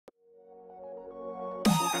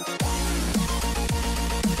Hey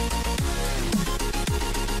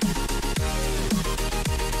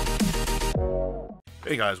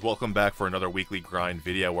guys, welcome back for another weekly grind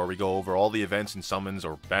video where we go over all the events and summons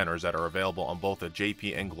or banners that are available on both the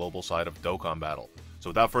JP and global side of Dokkan Battle. So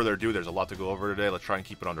without further ado, there's a lot to go over today. Let's try and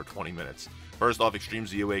keep it under 20 minutes. First off, Extreme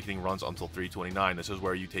Z Awakening runs until 329. This is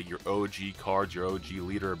where you take your OG cards, your OG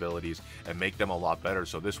leader abilities, and make them a lot better.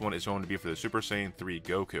 So this one is going to be for the Super Saiyan 3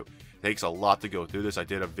 Goku. It takes a lot to go through this. I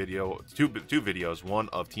did a video, two videos, one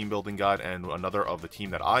of team building guide and another of the team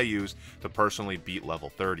that I use to personally beat level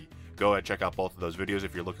 30. Go ahead, check out both of those videos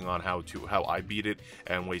if you're looking on how I beat it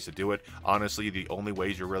and ways to do it. Honestly, the only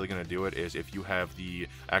ways you're really going to do it is if you have the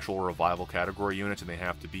actual revival category units and they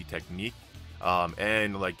have to be technique.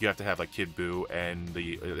 And like you have to have like Kid Buu and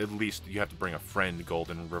at least you have to bring a friend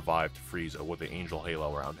golden revived Frieza with the angel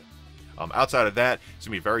halo around it. Outside of that, it's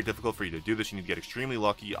going to be very difficult for you to do this. You need to get extremely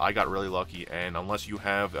lucky. I got really lucky, and unless you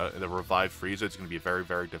have the revived Frieza, it's going to be a very,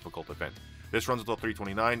 very difficult event. This runs until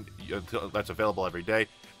 329. That's available every day.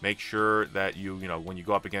 Make sure that you when you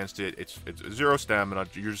go up against it, it's 0 stamina.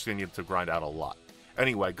 You're just going to need to grind out a lot.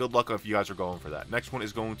 Anyway, good luck if you guys are going for that. Next one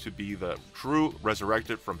is going to be the True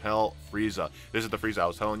Resurrected from Hell Frieza. This is the Frieza I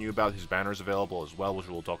was telling you about. His banner is available as well, which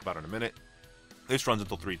we'll talk about in a minute. This runs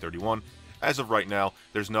until 331. As of right now,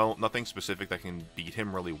 there's nothing specific that can beat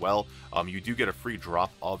him really well. You do get a free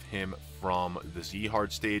drop of him from the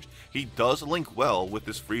Z-Hard stage. He does link well with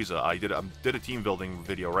this Frieza. I did a team building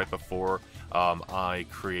video right before I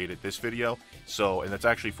created this video. So, and that's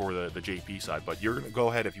actually for the JP side. But you're gonna go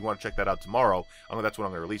ahead if you want to check that out tomorrow. That's when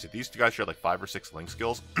I'm gonna release it. These two guys share like 5 or 6 link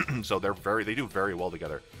skills, so they do very well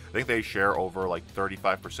together. I think they share over like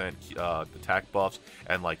 35% attack buffs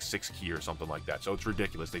and like 6 ki or something like that. So it's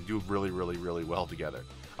ridiculous. They do really well together.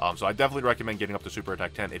 So I definitely recommend getting up to Super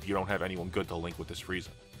Attack 10 if you don't have anyone good to link with this Frieza.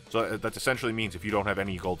 So that essentially means if you don't have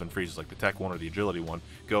any golden Friezas like the Tech one or the Agility one,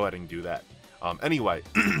 go ahead and do that. Anyway,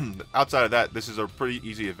 outside of that, this is a pretty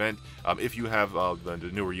easy event. If you have the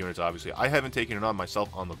newer units, obviously. I haven't taken it on myself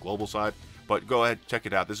on the global side, but go ahead, check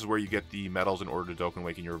it out. This is where you get the medals in order to Dokkan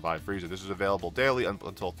Awaken your revived Frieza. This is available daily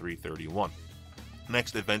until 331.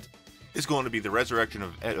 Next event is going to be the Resurrection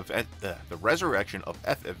of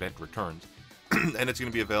F event returns, and it's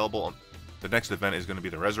going to be available on. The next event is going to be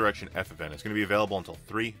the Resurrection F event. It's going to be available until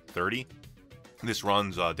 330. This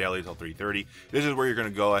runs daily until 3:30. This is where you're going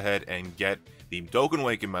to go ahead and get the Dokkan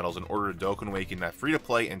Awaken medals in order to Dokkan Awaken that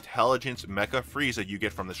free-to-play Intelligence Mecha Frieza you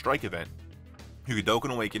get from the Strike event. You can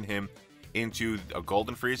Dokkan Awaken him into a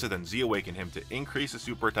Golden Frieza, then Z-Awaken him to increase the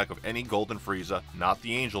super attack of any Golden Frieza, not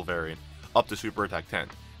the Angel variant, up to Super Attack 10.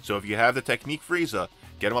 So if you have the Technique Frieza,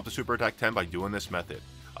 get him up to Super Attack 10 by doing this method.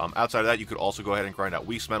 Outside of that, you could also go ahead and grind out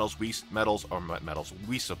Whis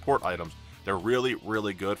support items. They're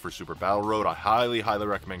really good for Super Battle Road. I highly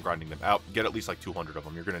recommend grinding them out. Get at least like 200 of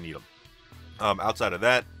them. You're going to need them. Outside of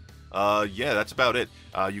that, yeah, that's about it.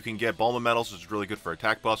 You can get Bulma medals, which is really good for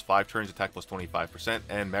attack buffs, 5 turns, attack plus 25%,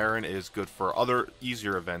 and Marin is good for other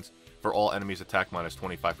easier events for all enemies attack minus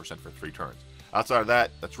 25% for 3 turns. Outside of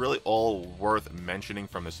that, that's really all worth mentioning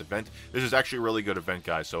from this event. This is actually a really good event,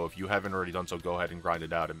 guys, so if you haven't already done so, go ahead and grind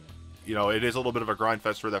it out. And it is a little bit of a grind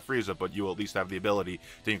fest for that Frieza, but you will at least have the ability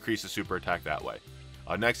to increase the super attack that way.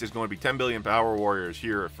 Next is going to be 10 billion Power Warriors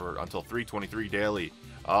here for until 323 daily.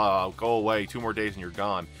 Go away, 2 more days and you're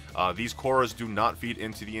gone. These Korras do not feed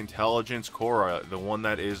into the Intelligence Korra, the one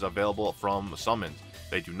that is available from Summons.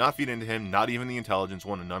 They do not feed into him, not even the Intelligence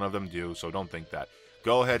one, and none of them do, so don't think that.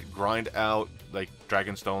 Go ahead, grind out like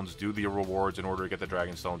Dragon Stones, do the rewards in order to get the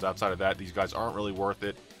Dragon Stones. Outside of that, these guys aren't really worth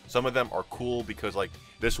it. Some of them are cool because like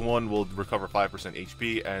this one will recover 5%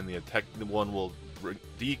 HP and the attack one will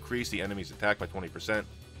decrease the enemy's attack by 20%.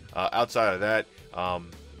 Outside of that,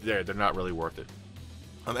 they're not really worth it.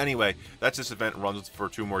 Anyway, that's this event. Runs for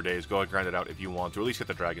 2 more days. Go ahead, grind it out if you want to at least get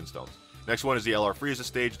the Dragon Stones. Next one is the LR Frieza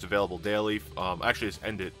stage. It's available daily. Actually, it's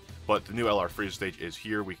ended, but the new LR Frieza stage is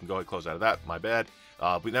here. We can go ahead and close out of that. My bad.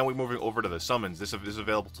 But now we're moving over to the summons. This is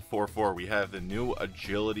available to 4-4. We have the new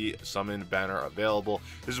Agility Summon banner available.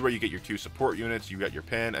 This is where you get your 2 support units. You got your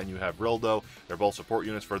Pan and you have Rildo. They're both support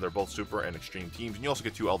units for they're both Super and Extreme teams. And you also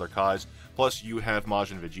get 2 Elder Kais. Plus, you have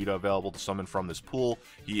Majin Vegeta available to summon from this pool.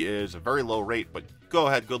 He is a very low rate, but go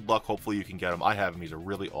ahead, good luck. Hopefully you can get him. I have him. He's a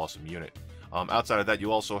really awesome unit. Outside of that,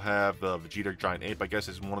 you also have the Vegeta Giant Ape, I guess,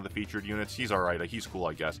 is one of the featured units. He's alright. He's cool,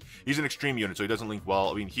 I guess. He's an extreme unit, so he doesn't link well.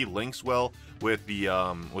 I mean, he links well with the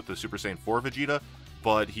Super Saiyan 4 Vegeta,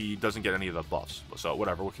 but he doesn't get any of the buffs. So,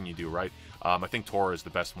 whatever. What can you do, right? I think Tora is the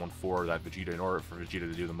best one for that Vegeta in order for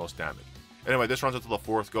Vegeta to do the most damage. Anyway, this runs until the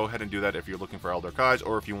 4th. Go ahead and do that if you're looking for Elder Kais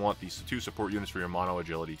or if you want these 2 support units for your Mono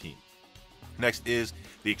Agility team. Next is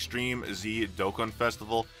the Extreme Z Dokkan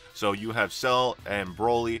Festival. So you have Cell and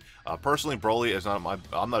Broly. Personally, Broly is not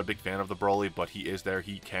I'm not a big fan of the Broly, but he is there.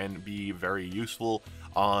 He can be very useful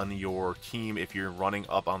on your team if you're running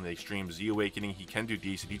up on the Extreme Z Awakening. He can do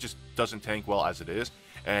decent. He just doesn't tank well as it is,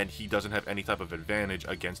 and he doesn't have any type of advantage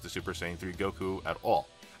against the Super Saiyan 3 Goku at all.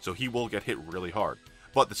 So he will get hit really hard.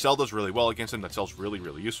 But the Cell does really well against him. That Cell's really,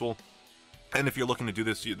 really useful. And if you're looking to do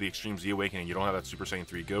this, the Extreme Z Awakening, you don't have that Super Saiyan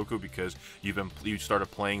 3 Goku because you started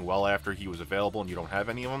playing well after he was available and you don't have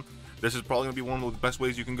any of them, this is probably going to be one of the best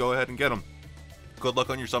ways you can go ahead and get him. Good luck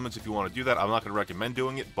on your summons if you want to do that. I'm not going to recommend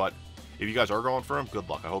doing it, but if you guys are going for him, good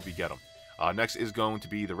luck. I hope you get him. Next is going to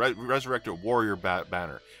be the Resurrected Warrior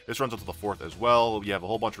banner. This runs until the 4th as well. You have a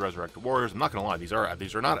whole bunch of Resurrected Warriors. I'm not going to lie,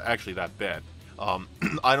 these are not actually that bad.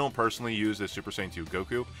 I don't personally use this Super Saiyan 2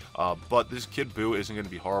 Goku, but this Kid Buu isn't going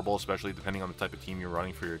to be horrible, especially depending on the type of team you're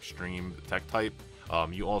running for your extreme tech type.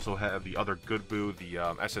 You also have the other Good Buu, the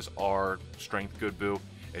SSR Strength Good Buu.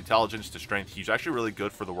 Intelligence to Strength, he's actually really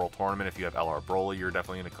good for the World Tournament. If you have LR Broly, you're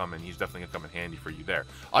definitely going to come in. He's definitely going to come in handy for you there.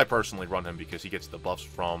 I personally run him because he gets the buffs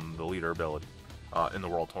from the leader ability in the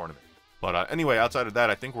World Tournament. But anyway, outside of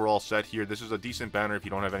that, I think we're all set here. This is a decent banner if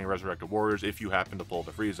you don't have any Resurrected Warriors, if you happen to pull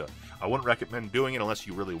the Frieza. I wouldn't recommend doing it unless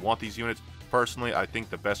you really want these units. Personally, I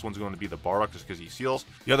think the best one's going to be the Bardock just because he seals.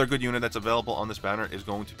 The other good unit that's available on this banner is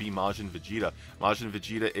going to be Majin Vegeta. Majin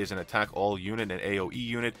Vegeta is an attack all unit, an AoE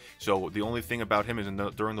unit, so the only thing about him is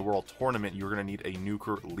during the World Tournament, you're going to need a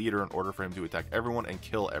nuker leader in order for him to attack everyone and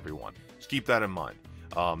kill everyone. Just keep that in mind.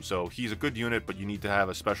 So he's a good unit, but you need to have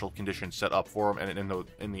a special condition set up for him, and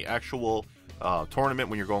in the actual tournament,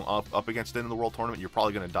 when you're going up against it in the World Tournament, you're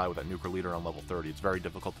probably going to die with that nuker leader on level 30. It's very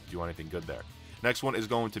difficult to do anything good there. Next one is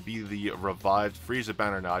going to be the Revived Frieza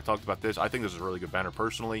banner. Now, I talked about this. I think this is a really good banner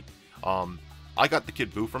personally. I got the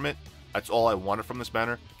Kid Buu from it. That's all I wanted from this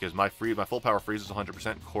banner, because my full power Frieza is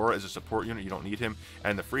 100%. Korra is a support unit, you don't need him.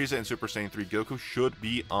 And the Frieza and Super Saiyan 3 Goku should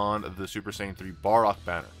be on the Super Saiyan 3 Bardock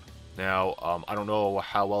banner. Now, I don't know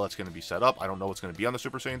how well it's going to be set up. I don't know what's going to be on the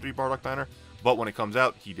Super Saiyan 3 Bardock banner, but when it comes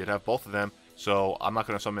out, he did have both of them, so I'm not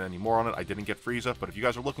going to summon any more on it. I didn't get Frieza, but if you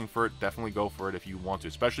guys are looking for it, definitely go for it if you want to,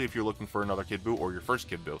 especially if you're looking for another Kid Buu or your first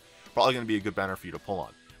Kid Buu. Probably going to be a good banner for you to pull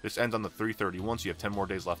on. This ends on the 3/31, so you have 10 more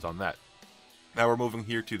days left on that. Now we're moving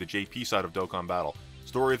here to the JP side of Dokkan Battle.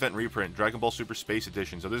 Story event reprint, Dragon Ball Super Space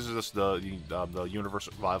Edition. So this is just the Universe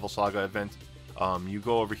Rival Saga event. You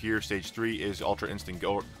go over here, stage 3 is Ultra Instinct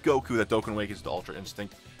Goku that Dokkan Awakens to Ultra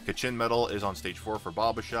Instinct. Kachin Medal is on stage 4 for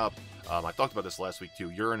Baba Shop. I talked about this last week too.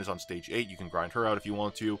 Urine is on stage 8, you can grind her out if you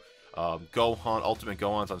want to. Gohan, Ultimate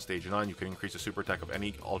Gohan's on stage 9, you can increase the super attack of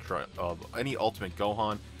any Ultimate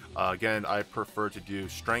Gohan. Again, I prefer to do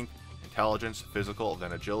Strength, Intelligence, Physical,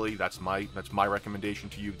 then Agility. That's my recommendation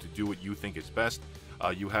to you to do what you think is best.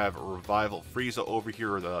 You have Revival Frieza over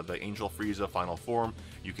here, or the Angel Frieza Final Form.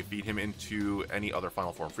 You can feed him into any other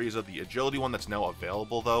Final Form Frieza. The Agility one that's now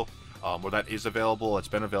available, though, or that is available, it's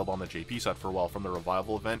been available on the JP side for a while from the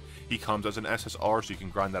Revival event. He comes as an SSR, so you can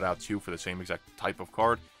grind that out too for the same exact type of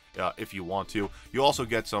card if you want to. You also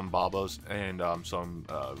get some Babas and some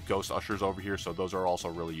Ghost Ushers over here, so those are also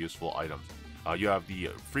really useful items. You have the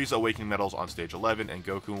Frieza Awakening Medals on stage 11 and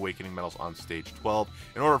Goku Awakening Medals on stage 12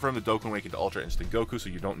 in order for him to Dokkan Awaken to Ultra Instinct Goku, so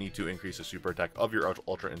you don't need to increase the super attack of your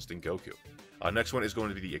Ultra Instinct Goku. Next one is going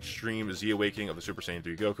to be the Extreme Z Awakening of the Super Saiyan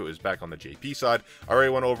 3 Goku. Is back on the JP side. I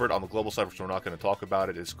already went over it on the global side, so we're not going to talk about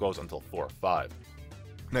it. It goes until 4/5.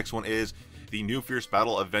 Next one is the new Fierce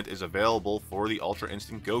Battle event is available for the Ultra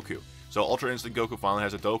Instinct Goku. So Ultra Instinct Goku finally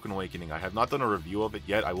has a Dokkan Awakening. I have not done a review of it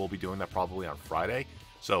yet. I will be doing that probably on Friday.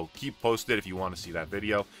 So keep posted if you want to see that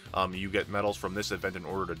video. You get medals from this event in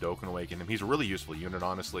order to Dokkan Awaken him. He's a really useful unit,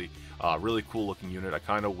 honestly. Really cool looking unit. I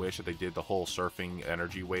kind of wish that they did the whole surfing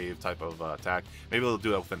energy wave type of attack. Maybe they'll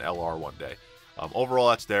do that with an LR one day. Overall,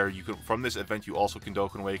 that's there. You can, from this event, you also can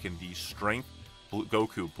Dokkan Awaken the Strength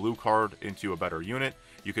Goku blue card into a better unit.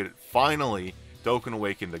 You could finally Dokkan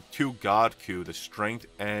Awaken the 2 God Ku, the Strength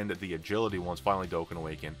and the Agility ones, finally Dokkan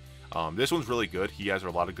Awaken. This one's really good. He has a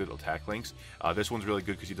lot of good attack links. This one's really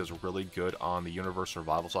good because he does really good on the Universe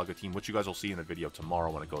Survival Saga team, which you guys will see in the video tomorrow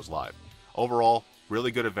when it goes live. Overall,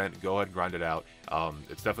 really good event. Go ahead and grind it out.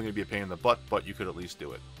 It's definitely going to be a pain in the butt, but you could at least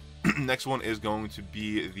do it. Next one is going to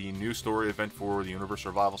be the new story event for the Universe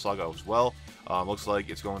Survival Saga as well. Looks like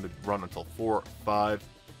it's going to run until 4/5.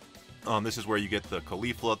 This is where you get the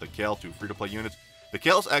Caulifla, the Kale, 2 free-to-play units. The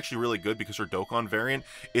Kale's actually really good because her Dokkan variant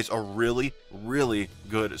is a really, really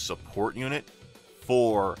good support unit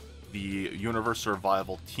for the Universe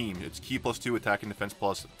Survival team. It's Ki +2, attack and defense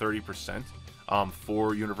plus 30%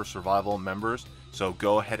 for Universe Survival members. So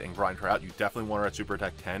go ahead and grind her out. You definitely want her at Super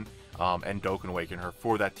Attack 10. and Dokkan Awaken her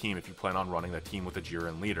for that team if you plan on running that team with a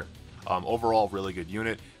Jiren leader. Overall, really good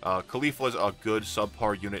unit. Caulifla is a good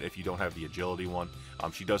subpar unit if you don't have the agility one.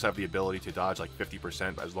 She does have the ability to dodge like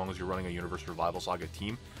 50% as long as you're running a Universe Revival Saga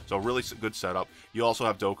team. So really good setup. You also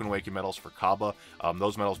have Dokkan Awaken medals for Kaba.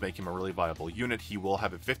 Those medals make him a really viable unit. He will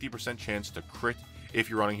have a 50% chance to crit if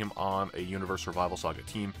you're running him on a Universe Revival Saga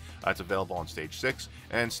team. It's available on Stage 6.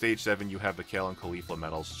 And Stage 7, you have the Kale and Caulifla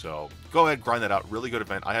medals. So go ahead, grind that out. Really good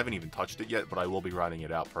event. I haven't even touched it yet, but I will be grinding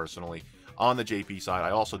it out personally. On the JP side, I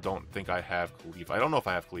also don't think I have Caulifla. I don't know if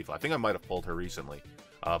I have Caulifla. I think I might have pulled her recently,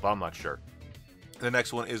 but I'm not sure. The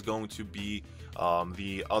next one is going to be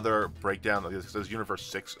the other breakdown. This is Universe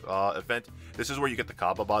 6 event. This is where you get the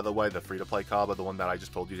Kaba, by the way, the free-to-play Kaba, the one that I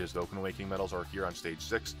just told you his Dokkan Awakening medals are here on Stage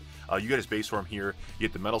 6. You get his base form here. You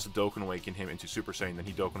get the medals to Dokkan Awaken him into Super Saiyan, then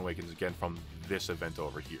he Dokkan Awakens again from this event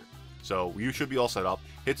over here. So you should be all set up.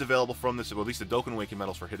 Hits available from this, well, at least the Dokkan Awaken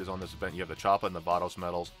medals for Hit is on this event. You have the Choppa and the Vados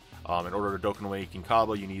medals. In order to Dokkan Awaken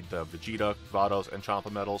Kaba, you need the Vegeta, Vados, and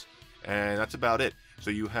Choppa medals. And that's about it. So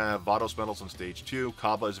you have Vados medals on Stage 2,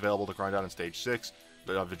 Kaba is available to grind out on Stage 6,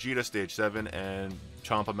 Vegeta Stage 7, and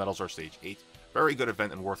Champa medals are Stage 8. Very good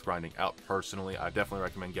event and worth grinding out personally. I definitely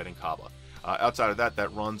recommend getting Kaba. Outside of that,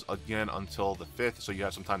 that runs again until the 5th, so you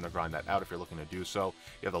have some time to grind that out if you're looking to do so.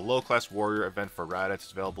 You have the low-class warrior event for Raditz.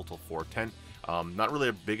 It's available till 410. Not really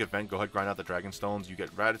a big event. Go ahead, grind out the Dragon Stones. You get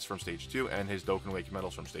Raditz from Stage 2 and his Dokkan Awaken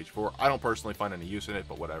medals from Stage 4. I don't personally find any use in it,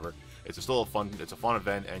 but whatever. It's still a fun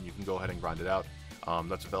event, and you can go ahead and grind it out.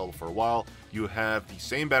 That's available for a while. You have the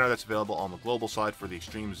same banner that's available on the global side for the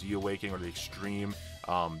Extreme Z Awakening or the Extreme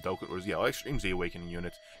Extreme Z Awakening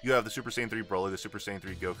units. You have the Super Saiyan 3 Broly, the Super Saiyan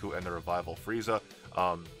 3 Goku, and the Revival Frieza.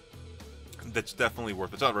 That's definitely worth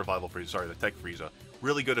it. It's not Revival Frieza, sorry, the Tech Frieza.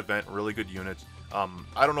 Really good event, really good units.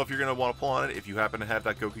 I don't know if you're going to want to pull on it. If you happen to have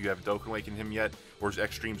that Goku, you haven't Dokkan Awakened him yet, or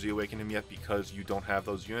Extreme Z Awakened him yet because you don't have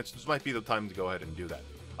those units, this might be the time to go ahead and do that.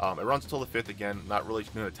 It runs until the 5th. Again, not really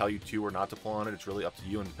going to tell you to or not to pull on it. It's really up to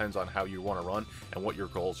you and depends on how you want to run and what your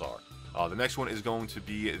goals are. The next one is going to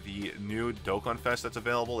be the new Dokkan Fest that's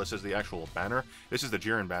available. This is the actual banner. This is the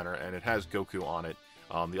Jiren banner, and it has Goku on it.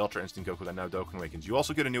 The Ultra Instinct Goku that now Dokkan Awakens. You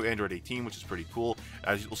also get a new Android 18, which is pretty cool.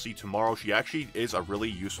 As you'll see tomorrow, she actually is a really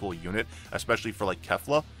useful unit, especially for like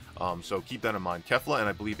Kefla. So keep that in mind. Kefla and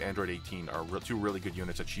I believe Android 18 are two really good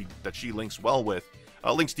units that she links well with,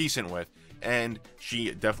 links decent with, and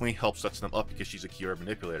she definitely helps sets them up because she's a keyword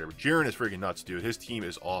manipulator. Jiren is freaking nuts, dude. His team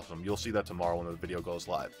is awesome. You'll see that tomorrow when the video goes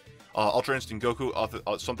live. Ultra Instinct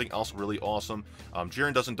Goku, something else really awesome.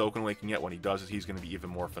 Jiren doesn't Dokkan Awaken yet. When he does it, he's going to be even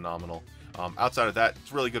more phenomenal. Outside of that,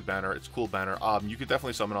 it's a really good banner. It's a cool banner. You could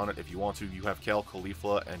definitely summon on it if you want to. You have Kale,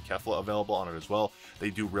 Caulifla, and Kefla available on it as well. They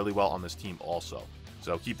do really well on this team also.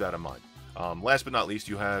 So keep that in mind. Last but not least,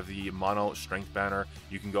 you have the Mono Strength banner.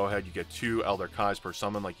 You can go ahead, you get 2 Elder Kais per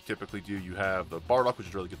summon like you typically do. You have the Bardock, which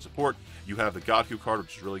is really good support. You have the Godku card,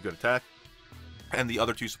 which is really good attack. And the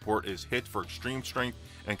other 2 support is Hit for Extreme Strength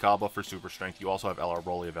and Kaba for Super Strength. You also have LR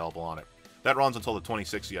Broly available on it. That runs until the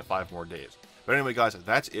 26th, so you have 5 more days. But anyway, guys,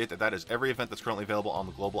 that's it. That is every event that's currently available on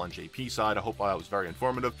the global and JP side. I hope I was very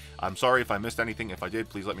informative. I'm sorry if I missed anything. If I did,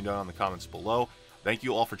 please let me know in the comments below. Thank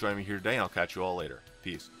you all for joining me here today, and I'll catch you all later.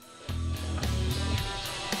 Peace.